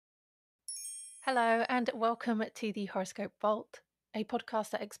Hello and welcome to the Horoscope Vault, a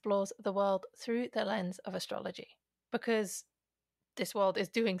podcast that explores the world through the lens of astrology. Because this world is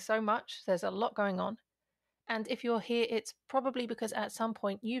doing so much, there's a lot going on. And if you're here, it's probably because at some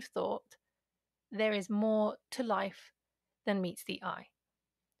point you've thought there is more to life than meets the eye.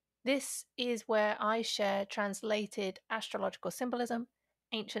 This is where I share translated astrological symbolism,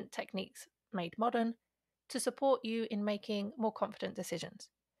 ancient techniques made modern, to support you in making more confident decisions.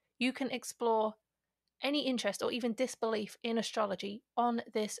 You can explore any interest or even disbelief in astrology on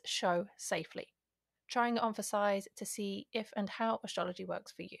this show safely, trying it on for size to see if and how astrology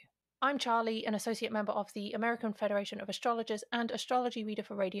works for you. I'm Charlie, an associate member of the American Federation of Astrologers and astrology reader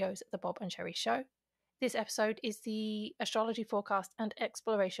for radio's The Bob and Sherry Show. This episode is the astrology forecast and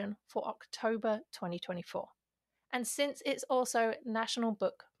exploration for October 2024. And since it's also National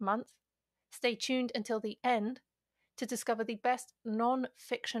Book Month, stay tuned until the end to discover the best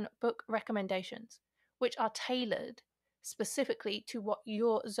non-fiction book recommendations, which are tailored specifically to what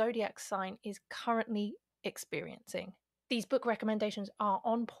your zodiac sign is currently experiencing. These book recommendations are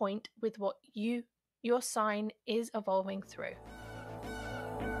on point with what your sign is evolving through.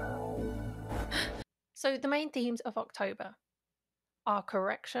 So the main themes of October are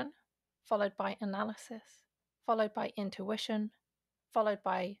correction, followed by analysis, followed by intuition, followed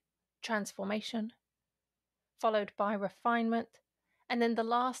by transformation, followed by refinement, and then the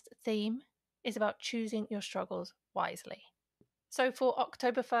last theme is about choosing your struggles wisely. So for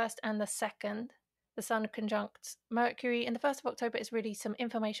October 1st and the 2nd, the Sun conjuncts Mercury, and the 1st of October is really some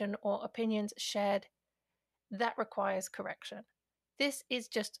information or opinions shared that requires correction. This is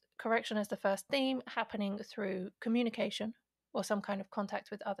just correction as the first theme, happening through communication or some kind of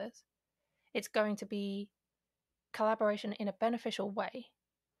contact with others. It's going to be collaboration in a beneficial way,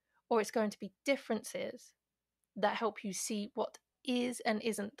 or it's going to be differences that help you see what is and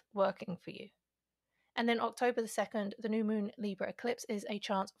isn't working for you. And then October the 2nd, the new moon Libra eclipse is a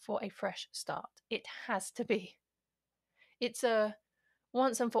chance for a fresh start. It has to be. It's a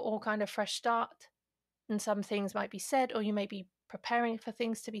once and for all kind of fresh start, and some things might be said, or you may be preparing for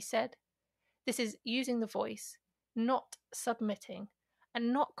things to be said. This is using the voice, not submitting,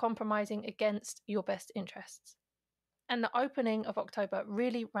 and not compromising against your best interests. And the opening of October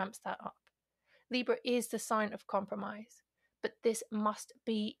really ramps that up. Libra is the sign of compromise, but this must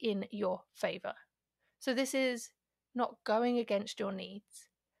be in your favor. So this is not going against your needs.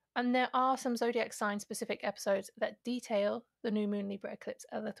 And there are some zodiac sign specific episodes that detail the new moon Libra eclipse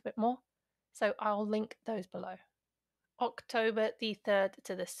a little bit more, so I'll link those below. October the 3rd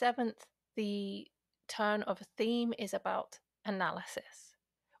to the 7th, the turn of a theme is about analysis,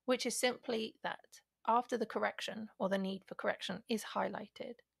 which is simply that after the correction or the need for correction is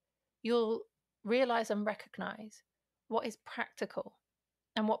highlighted, you'll realize and recognize what is practical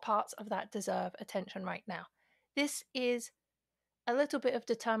and what parts of that deserve attention right now. This is a little bit of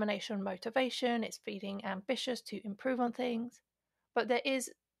determination, motivation. It's feeling ambitious to improve on things, but there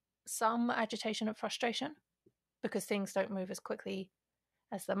is some agitation and frustration because things don't move as quickly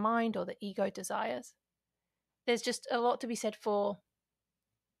as the mind or the ego desires. There's just a lot to be said for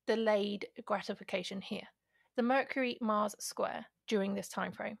delayed gratification here. The Mercury-Mars square during this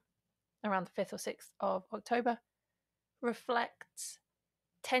time frame, around the 5th or 6th of October, reflects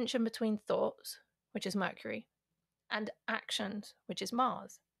tension between thoughts, which is Mercury, and actions, which is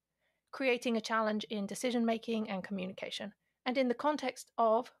Mars, creating a challenge in decision-making and communication. And in the context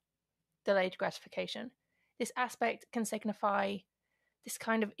of delayed gratification, this aspect can signify this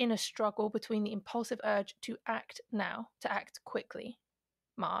kind of inner struggle between the impulsive urge to act now, to act quickly,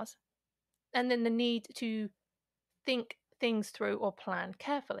 Mars, and then the need to think things through or plan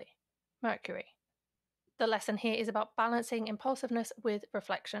carefully, Mercury. The lesson here is about balancing impulsiveness with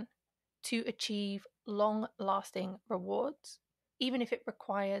reflection to achieve long-lasting rewards, even if it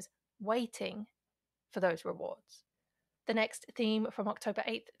requires waiting for those rewards. The next theme from October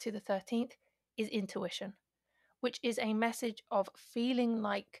 8th to the 13th is intuition, which is a message of feeling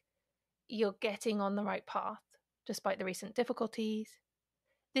like you're getting on the right path, despite the recent difficulties.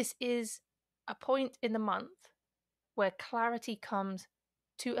 This is a point in the month where clarity comes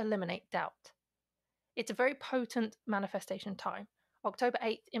to eliminate doubt. It's a very potent manifestation time. October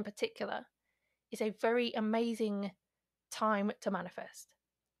 8th in particular is a very amazing time to manifest.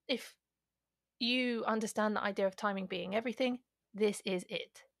 If you understand the idea of timing being everything, this is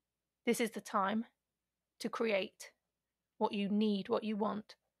it. This is the time to create what you need, what you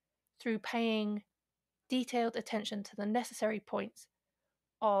want, through paying detailed attention to the necessary points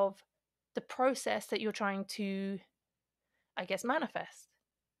of the process that you're trying to, manifest.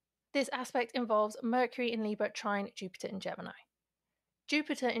 This aspect involves Mercury in Libra trine Jupiter in Gemini.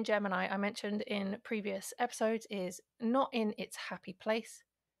 Jupiter in Gemini, I mentioned in previous episodes, is not in its happy place.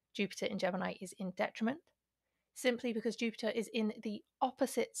 Jupiter in Gemini is in detriment, simply because Jupiter is in the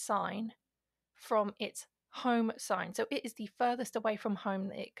opposite sign from its home sign. So it is the furthest away from home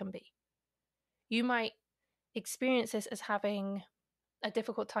that it can be. You might experience this as having a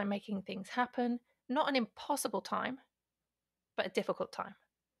difficult time making things happen, not an impossible time, but a difficult time.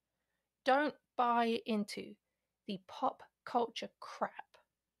 Don't buy into the pop culture crap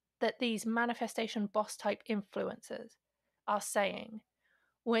that these manifestation boss type influencers are saying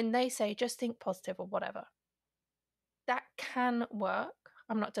when they say just think positive or whatever. That can work.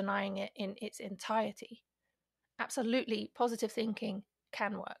 I'm not denying it in its entirety. Absolutely, positive thinking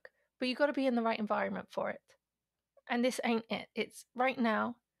can work, but you've got to be in the right environment for it. And this ain't it. It's right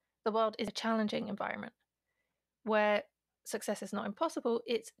now, the world is a challenging environment where success is not impossible,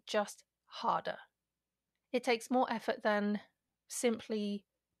 it's just harder. It takes more effort than simply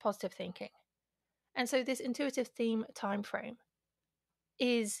positive thinking. And so this intuitive theme time frame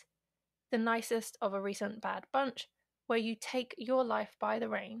is the nicest of a recent bad bunch, where you take your life by the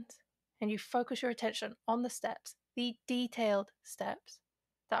reins and you focus your attention on the steps, the detailed steps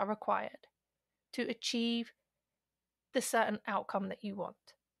that are required to achieve the certain outcome that you want.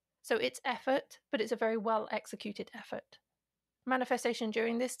 So it's effort, but it's a very well executed effort. Manifestation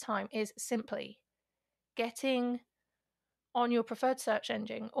during this time is simply getting on your preferred search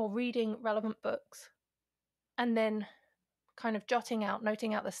engine or reading relevant books and then kind of jotting out,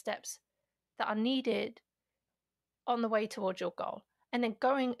 noting out the steps that are needed on the way towards your goal, and then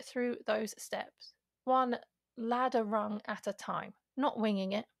going through those steps, one ladder rung at a time, not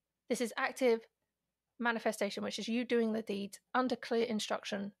winging it. This is active manifestation, which is you doing the deeds under clear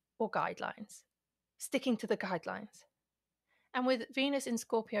instruction or guidelines, sticking to the guidelines. And with Venus in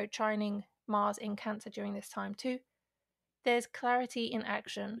Scorpio trining Mars in Cancer during this time too, there's clarity in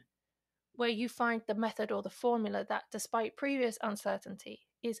action where you find the method or the formula that, despite previous uncertainty,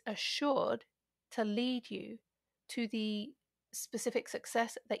 is assured to lead you to the specific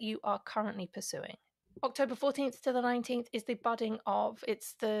success that you are currently pursuing. October 14th to the 19th is the budding of,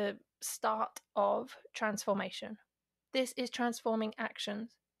 it's the start of transformation. This is transforming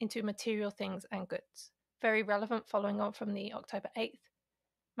actions into material things and goods. Very relevant following on from the October 8th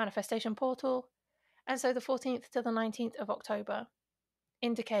manifestation portal. And so the 14th to the 19th of October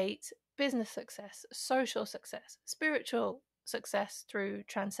indicates business success, social success, spiritual success through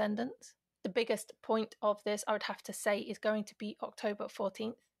transcendence. The biggest point of this, I would have to say, is going to be October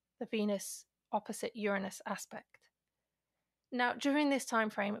 14th, the Venus opposite Uranus aspect. Now, during this time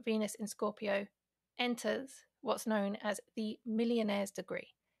frame, Venus in Scorpio enters what's known as the millionaire's degree.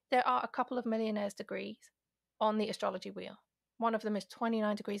 There are a couple of millionaire's degrees on the astrology wheel. One of them is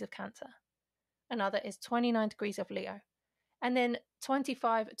 29 degrees of Cancer. Another is 29 degrees of Leo. And then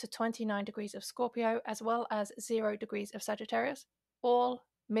 25 to 29 degrees of Scorpio, as well as 0 degrees of Sagittarius, all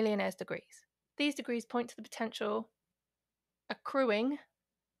millionaire's degrees. These degrees point to the potential accruing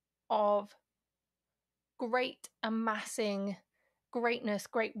of great amassing greatness,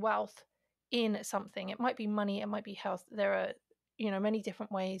 great wealth in something. It might be money, it might be health. There are, many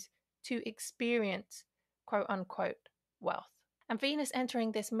different ways to experience quote unquote wealth. And Venus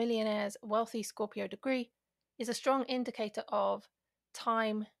entering this millionaire's wealthy Scorpio degree is a strong indicator of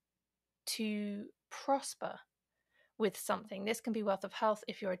time to prosper with something. This can be wealth of health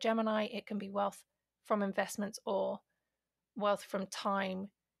if you're a Gemini. It can be wealth from investments or wealth from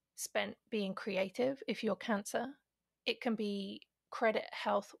time spent being creative if you're Cancer. It can be credit,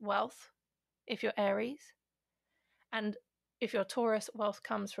 health, wealth if you're Aries. And if you're Taurus, wealth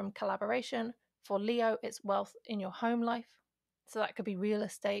comes from collaboration. For Leo, it's wealth in your home life. So that could be real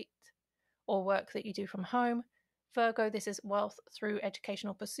estate or work that you do from home. Virgo, this is wealth through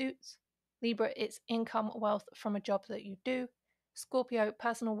educational pursuits. Libra, it's income, wealth from a job that you do. Scorpio,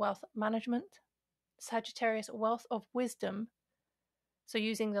 personal wealth management. Sagittarius, wealth of wisdom. So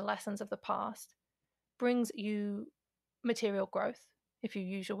using the lessons of the past brings you material growth if you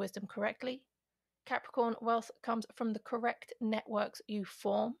use your wisdom correctly. Capricorn, wealth comes from the correct networks you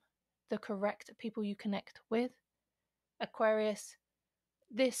form, the correct people you connect with. Aquarius,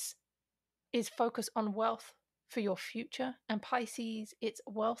 this is focus on wealth for your future. And Pisces, it's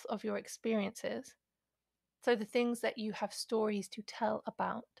wealth of your experiences. So the things that you have stories to tell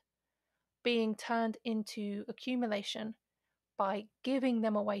about being turned into accumulation by giving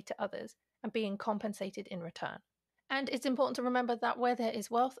them away to others and being compensated in return. And it's important to remember that where there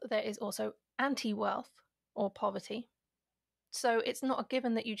is wealth, there is also anti-wealth or poverty. So it's not a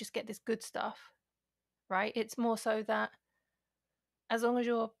given that you just get this good stuff, right? It's more so that as long as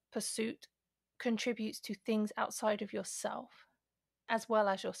your pursuit contributes to things outside of yourself as well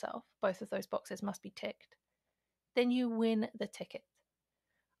as yourself, both of those boxes must be ticked, then you win the ticket.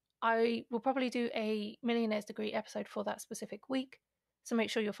 I will probably do a Millionaire's Degree episode for that specific week, so make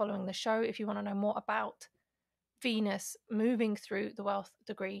sure you're following the show if you want to know more about Venus moving through the wealth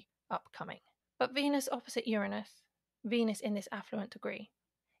degree upcoming. But Venus opposite Uranus, Venus in this affluent degree,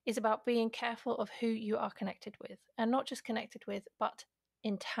 is about being careful of who you are connected with, and not just connected with, but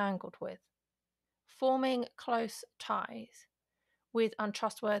entangled with. Forming close ties with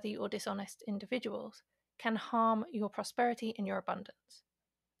untrustworthy or dishonest individuals can harm your prosperity and your abundance.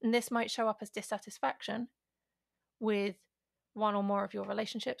 And this might show up as dissatisfaction with one or more of your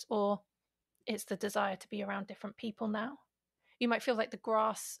relationships, or it's the desire to be around different people now. You might feel like the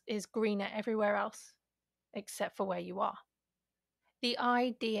grass is greener everywhere else except for where you are. The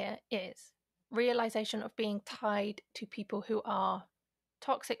idea is realization of being tied to people who are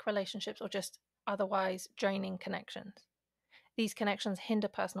toxic relationships or just otherwise draining connections. These connections hinder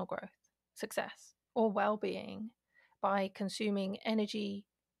personal growth, success, or well-being by consuming energy,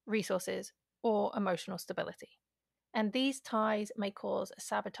 resources, or emotional stability. And these ties may cause a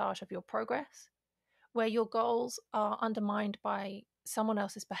sabotage of your progress, where your goals are undermined by someone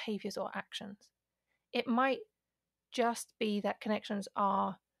else's behaviors or actions. It might just be that connections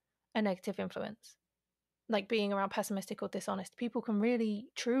are a negative influence. Like being around pessimistic or dishonest people can really,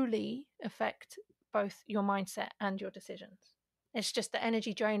 truly affect both your mindset and your decisions. It's just the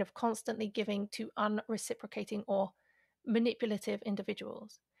energy drain of constantly giving to unreciprocating or manipulative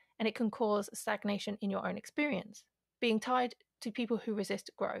individuals, and it can cause stagnation in your own experience. Being tied to people who resist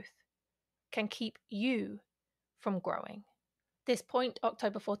growth can keep you from growing. This point,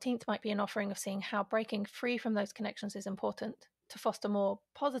 October 14th, might be an offering of seeing how breaking free from those connections is important to foster more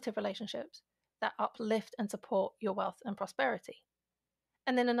positive relationships that uplift and support your wealth and prosperity.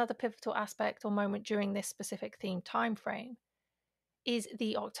 And then another pivotal aspect or moment during this specific theme time frame is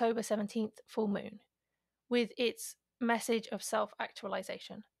the October 17th full moon, with its message of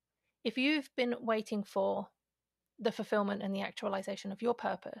self-actualization. If you've been waiting for the fulfillment and the actualization of your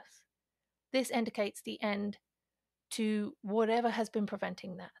purpose, this indicates the end to whatever has been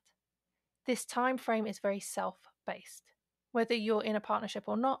preventing that. This time frame is very self-based. Whether you're in a partnership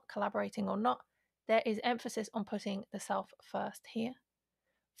or not, collaborating or not, there is emphasis on putting the self first here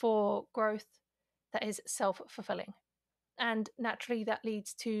for growth that is self-fulfilling. And naturally, that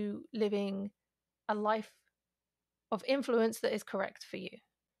leads to living a life of influence that is correct for you.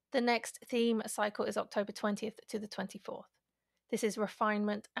 The next theme cycle is October 20th to the 24th. This is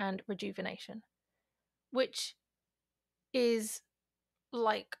refinement and rejuvenation, which is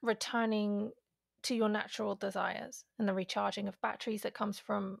like returning to your natural desires and the recharging of batteries that comes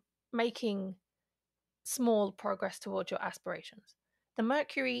from making small progress towards your aspirations. The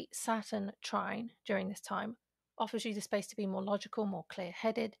Mercury-Saturn trine during this time offers you the space to be more logical, more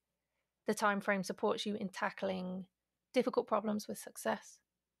clear-headed. The time frame supports you in tackling difficult problems with success.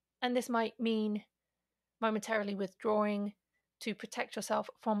 And this might mean momentarily withdrawing to protect yourself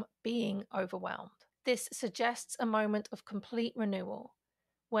from being overwhelmed. This suggests a moment of complete renewal,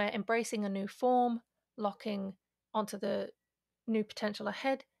 where embracing a new form, locking onto the new potential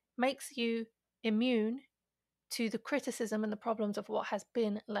ahead, makes you immune to the criticism and the problems of what has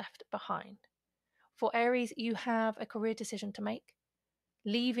been left behind. For Aries, you have a career decision to make,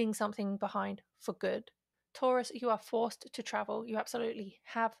 leaving something behind for good. Taurus, you are forced to travel. You absolutely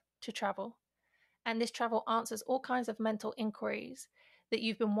have to travel. And this travel answers all kinds of mental inquiries that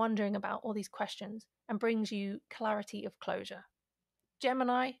you've been wondering about, all these questions, and brings you clarity of closure.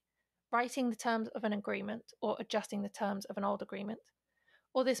 Gemini, writing the terms of an agreement or adjusting the terms of an old agreement,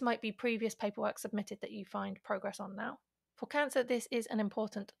 or this might be previous paperwork submitted that you find progress on now. For Cancer, this is an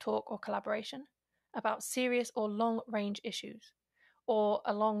important talk or collaboration about serious or long-range issues, or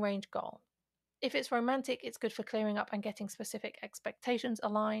a long-range goal. If it's romantic, it's good for clearing up and getting specific expectations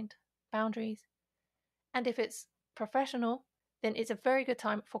aligned, boundaries. And if it's professional, then it's a very good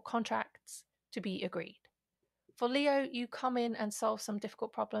time for contracts to be agreed. For Leo, you come in and solve some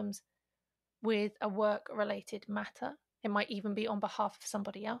difficult problems with a work-related matter. It might even be on behalf of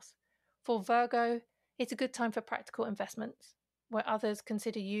somebody else. For Virgo, it's a good time for practical investments, where others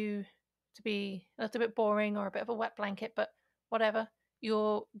consider you to be a little bit boring or a bit of a wet blanket, but whatever,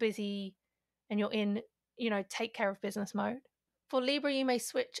 you're busy and you're in, take care of business mode. For Libra, you may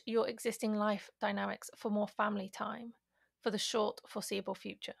switch your existing life dynamics for more family time for the short foreseeable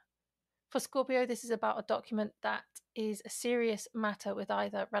future. For Scorpio, this is about a document that is a serious matter with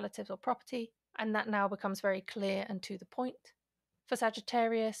either relatives or property, and that now becomes very clear and to the point. For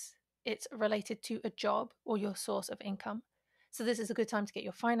Sagittarius, it's related to a job or your source of income. So this is a good time to get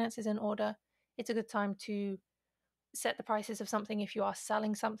your finances in order. It's a good time to set the prices of something if you are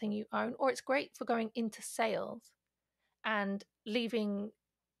selling something you own, or it's great for going into sales and leaving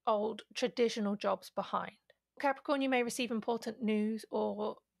old traditional jobs behind. Capricorn, you may receive important news,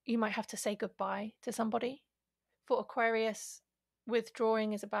 or you might have to say goodbye to somebody. For Aquarius,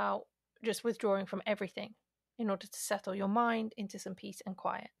 withdrawing is about just withdrawing from everything in order to settle your mind into some peace and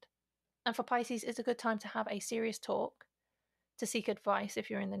quiet. And for Pisces, it's a good time to have a serious talk, to seek advice if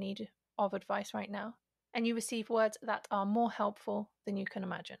you're in the need of advice right now, and you receive words that are more helpful than you can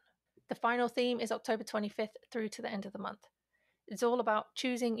imagine. The final theme is October 25th through to the end of the month. It's all about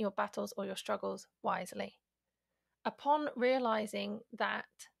choosing your battles or your struggles wisely. Upon realizing that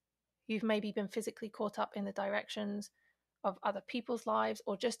you've maybe been physically caught up in the directions of other people's lives,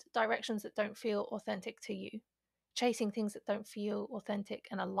 or just directions that don't feel authentic to you, chasing things that don't feel authentic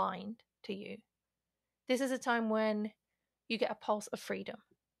and aligned to you, this is a time when you get a pulse of freedom,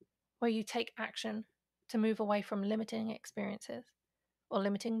 where you take action to move away from limiting experiences or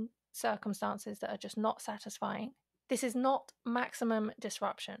limiting circumstances that are just not satisfying. This is not maximum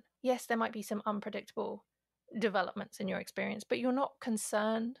disruption. Yes, there might be some unpredictable developments in your experience, but you're not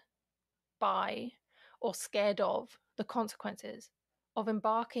concerned by or scared of the consequences of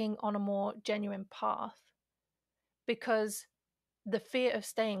embarking on a more genuine path, because the fear of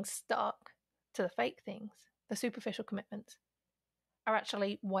staying stuck to the fake things, the superficial commitments, are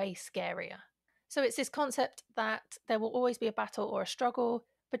actually way scarier. So it's this concept that there will always be a battle or a struggle,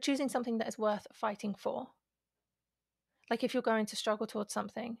 but choosing something that is worth fighting for. Like if you're going to struggle towards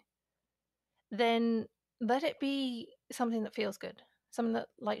something, then let it be something that feels good, something that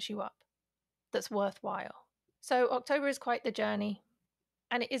lights you up, that's worthwhile. So October is quite the journey,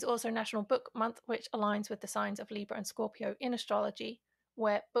 and it is also National Book Month, which aligns with the signs of Libra and Scorpio in astrology,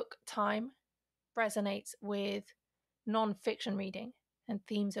 where book time resonates with non-fiction reading and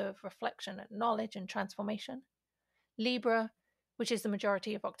themes of reflection and knowledge and transformation. Libra, which is the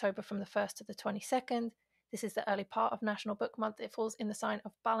majority of October from the 1st to the 22nd, this is the early part of National Book Month. It falls in the sign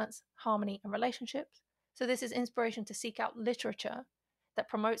of balance, harmony, and relationships. So this is inspiration to seek out literature that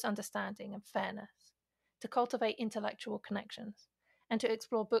promotes understanding and fairness, to cultivate intellectual connections, and to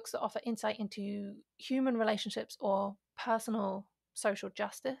explore books that offer insight into human relationships or personal social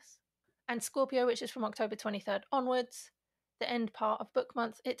justice. And Scorpio, which is from October 23rd onwards, the end part of book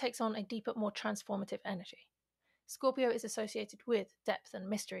month, it takes on a deeper, more transformative energy. Scorpio is associated with depth and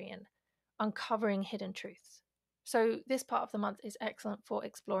mystery and uncovering hidden truths. So this part of the month is excellent for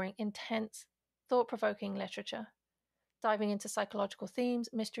exploring intense, thought-provoking literature, diving into psychological themes,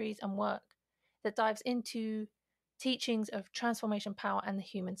 mysteries, and work that dives into teachings of transformation, power, and the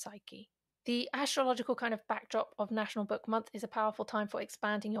human psyche. The astrological kind of backdrop of National Book Month is a powerful time for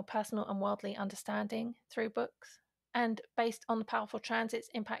expanding your personal and worldly understanding through books. And based on the powerful transits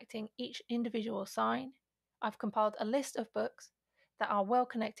impacting each individual sign, I've compiled a list of books that are well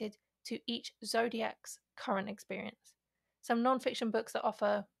connected to each zodiac's current experience. Some non-fiction books that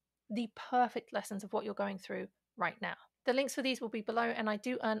offer the perfect lessons of what you're going through right now. The links for these will be below, and I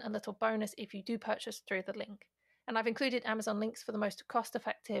do earn a little bonus if you do purchase through the link. And I've included Amazon links for the most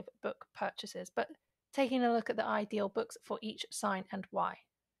cost-effective book purchases, but taking a look at the ideal books for each sign and why.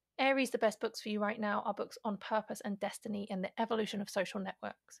 Aries, the best books for you right now are books on purpose and destiny and the evolution of social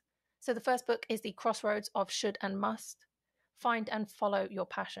networks. So the first book is The Crossroads of Should and Must. Find and follow your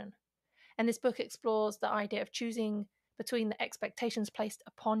passion. And this book explores the idea of choosing between the expectations placed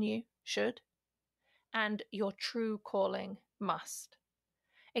upon you, should, and your true calling, must.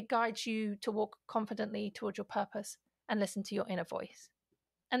 It guides you to walk confidently towards your purpose and listen to your inner voice.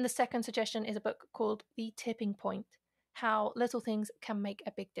 And the second suggestion is a book called The Tipping Point: How Little Things Can Make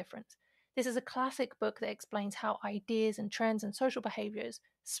a Big Difference. This is a classic book that explains how ideas and trends and social behaviors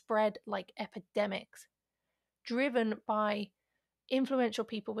spread like epidemics, driven by influential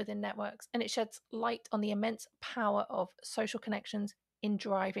people within networks, and it sheds light on the immense power of social connections in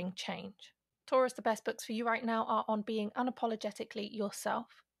driving change. Taurus, the best books for you right now are on being unapologetically yourself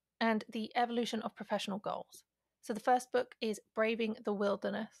and the evolution of professional goals. So the first book is Braving the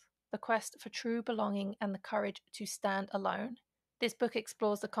Wilderness: The Quest for True Belonging and the Courage to Stand Alone. This book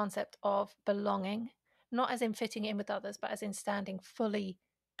explores the concept of belonging, not as in fitting in with others, but as in standing fully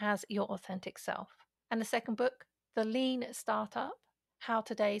as your authentic self. And the second book, The Lean Startup: How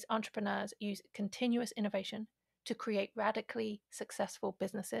Today's Entrepreneurs Use Continuous Innovation to Create Radically Successful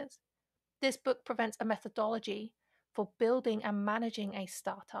Businesses. This book presents a methodology for building and managing a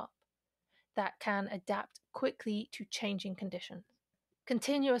startup that can adapt quickly to changing conditions.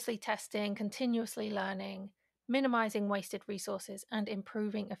 Continuously testing, continuously learning, minimizing wasted resources, and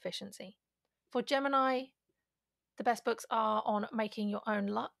improving efficiency. For Gemini, the best books are on making your own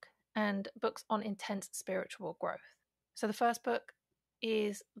luck and books on intense spiritual growth. So the first book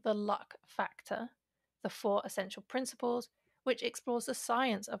is The Luck Factor, the 4 Essential Principles, which explores the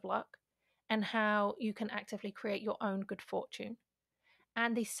science of luck and how you can actively create your own good fortune.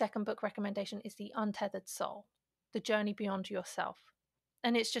 And the second book recommendation is The Untethered Soul, The Journey Beyond Yourself.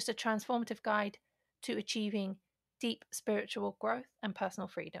 And it's just a transformative guide to achieving deep spiritual growth and personal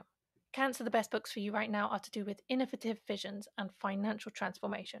freedom. Cancer, the best books for you right now are to do with innovative visions and financial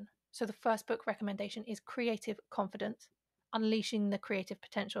transformation. So the first book recommendation is Creative Confidence, Unleashing the Creative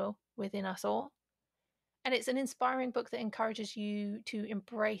Potential Within Us All. And it's an inspiring book that encourages you to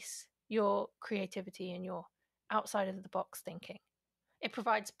embrace your creativity and your outside of the box thinking. It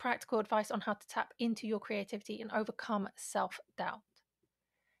provides practical advice on how to tap into your creativity and overcome self-doubt.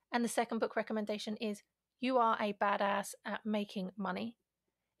 And the second book recommendation is You Are a Badass at Making Money.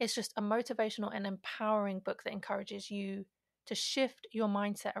 It's just a motivational and empowering book that encourages you to shift your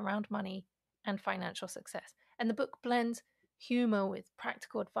mindset around money and financial success. And the book blends humor with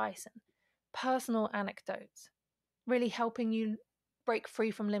practical advice and personal anecdotes, really helping you break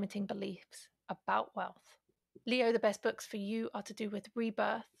free from limiting beliefs about wealth. Leo, the best books for you are to do with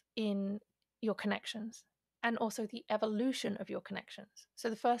rebirth in your connections and also the evolution of your connections. So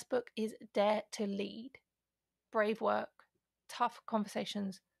the first book is Dare to Lead, Brave Work, Tough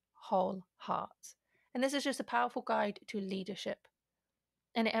Conversations, Whole Hearts. And this is just a powerful guide to leadership.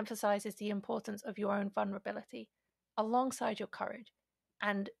 And it emphasizes the importance of your own vulnerability alongside your courage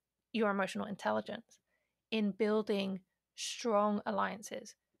and your emotional intelligence in building strong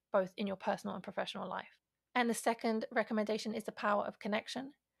alliances, both in your personal and professional life. And the second recommendation is The Power of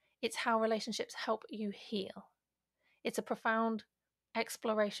Connection. It's how relationships help you heal. It's a profound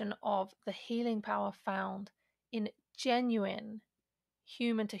exploration of the healing power found in genuine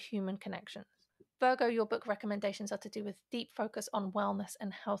human-to-human connections. Virgo, your book recommendations are to do with deep focus on wellness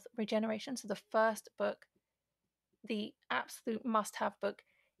and health regeneration. So the first book, the absolute must-have book,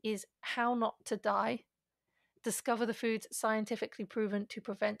 is How Not to Die. Discover the foods scientifically proven to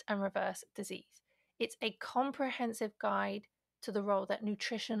prevent and reverse disease. It's a comprehensive guide to the role that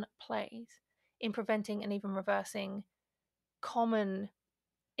nutrition plays in preventing and even reversing common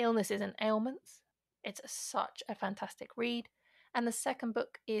illnesses and ailments. It's such a fantastic read. And the second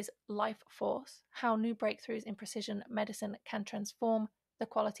book is Life Force, How New Breakthroughs in Precision Medicine Can Transform the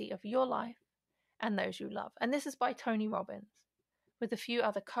Quality of Your Life and Those You Love. And this is by Tony Robbins with a few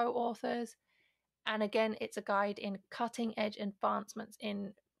other co-authors. And again, it's a guide in cutting-edge advancements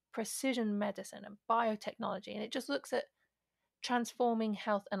in precision medicine and biotechnology. And it just looks at transforming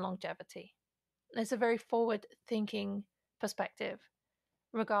health and longevity. It's a very forward-thinking perspective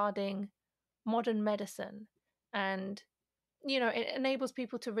regarding modern medicine, and it enables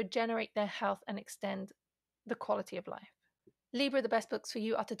people to regenerate their health and extend the quality of life. Libra, the best books for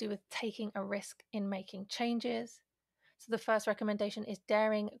you are to do with taking a risk in making changes. So the first recommendation is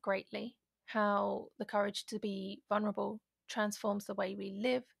Daring Greatly, how the courage to be vulnerable transforms the way we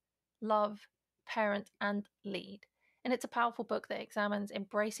live, love, parent, and lead. And it's a powerful book that examines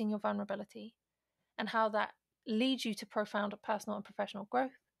embracing your vulnerability and how that leads you to profound personal and professional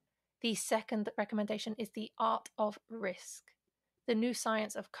growth. The second recommendation is The Art of Risk, the new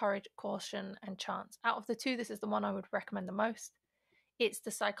science of courage, caution, and chance. Out of the two, this is the one I would recommend the most. It's the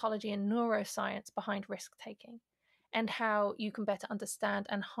psychology and neuroscience behind risk-taking and how you can better understand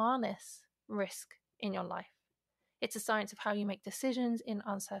and harness risk in your life. It's a science of how you make decisions in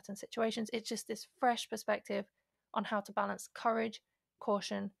uncertain situations. It's just this fresh perspective on how to balance courage,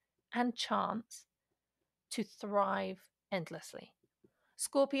 caution, and chance to thrive endlessly.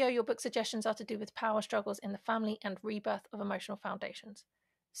 Scorpio, your book suggestions are to do with power struggles in the family and rebirth of emotional foundations.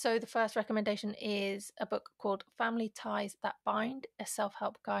 So the first recommendation is a book called Family Ties That Bind, a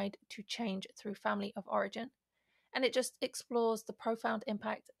self-help guide to change through family of origin. And it just explores the profound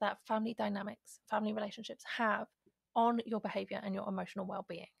impact that family dynamics, family relationships have on your behavior and your emotional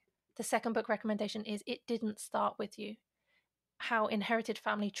well-being. The second book recommendation is It Didn't Start With You, how inherited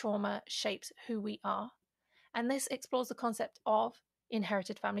family trauma shapes who we are. And this explores the concept of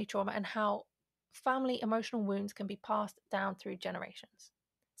inherited family trauma and how family emotional wounds can be passed down through generations.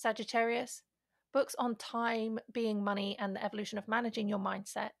 Sagittarius, books on time, being, money, and the evolution of managing your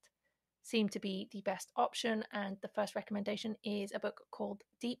mindset seem to be the best option. And the first recommendation is a book called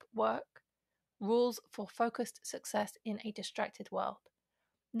Deep Work, Rules for Focused Success in a Distracted World.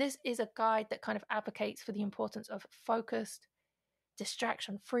 This is a guide that kind of advocates for the importance of focused,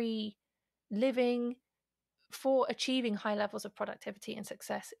 distraction-free living for achieving high levels of productivity and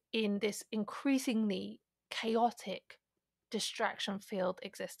success in this increasingly chaotic, distraction-filled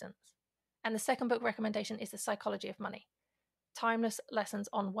existence. And the second book recommendation is The Psychology of Money, Timeless Lessons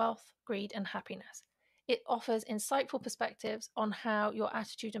on Wealth, Greed, and Happiness. It offers insightful perspectives on how your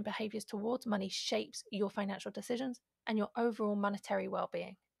attitude and behaviors towards money shapes your financial decisions and your overall monetary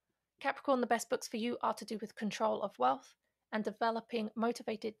well-being. Capricorn, the best books for you are to do with control of wealth and developing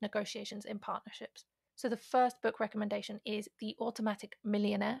motivated negotiations in partnerships. So the first book recommendation is The Automatic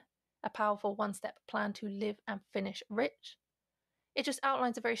Millionaire, a powerful one-step plan to live and finish rich. It just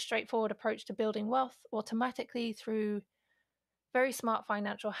outlines a very straightforward approach to building wealth automatically through very smart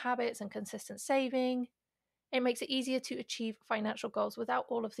financial habits and consistent saving. It makes it easier to achieve financial goals without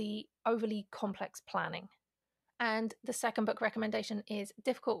all of the overly complex planning. And the second book recommendation is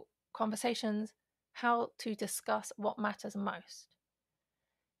Difficult Conversations, How to Discuss What Matters Most.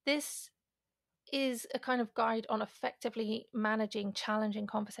 This is a kind of guide on effectively managing challenging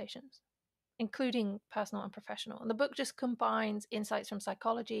conversations, including personal and professional. And the book just combines insights from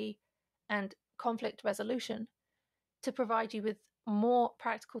psychology and conflict resolution to provide you with more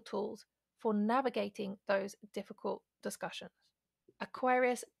practical tools for navigating those difficult discussions.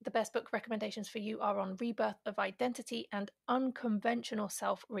 Aquarius, the best book recommendations for you are on rebirth of identity and unconventional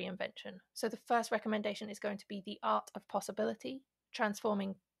self-reinvention. So the first recommendation is going to be The Art of Possibility,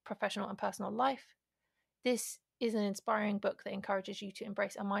 Transforming Professional and Personal Life. This is an inspiring book that encourages you to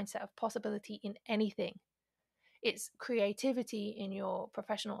embrace a mindset of possibility in anything. It's creativity in your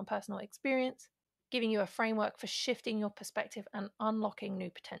professional and personal experience, giving you a framework for shifting your perspective and unlocking new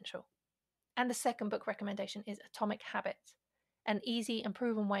potential. And the second book recommendation is Atomic Habits, an easy and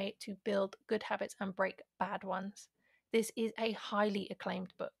proven way to build good habits and break bad ones. This is a highly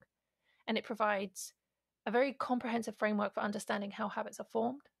acclaimed book, and it provides a very comprehensive framework for understanding how habits are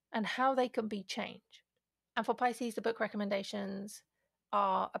formed and how they can be changed. And for Pisces, the book recommendations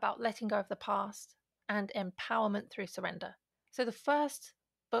are about letting go of the past and empowerment through surrender. So the first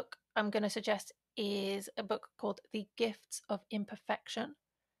book I'm going to suggest is a book called The Gifts of Imperfection,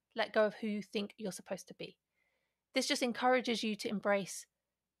 Let Go of Who You Think You're Supposed to Be. This just encourages you to embrace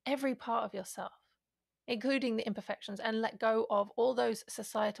every part of yourself, including the imperfections, and let go of all those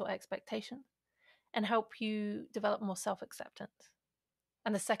societal expectations and help you develop more self-acceptance.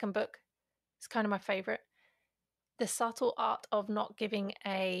 And the second book is kind of my favorite, The Subtle Art of Not Giving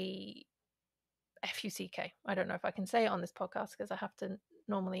a F-U-C-K. I don't know if I can say it on this podcast because I have to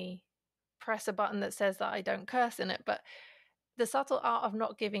normally press a button that says that I don't curse in it, but The Subtle Art of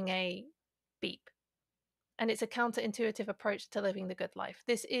Not Giving a Beep. And it's a counterintuitive approach to living the good life.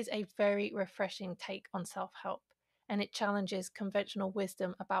 This is a very refreshing take on self-help, and it challenges conventional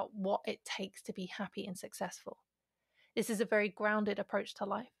wisdom about what it takes to be happy and successful. This is a very grounded approach to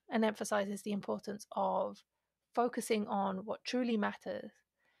life and emphasizes the importance of focusing on what truly matters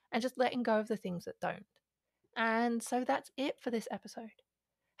and just letting go of the things that don't. And so that's it for this episode.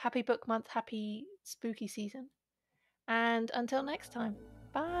 Happy book month, happy spooky season. And until next time,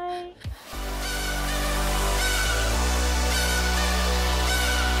 bye.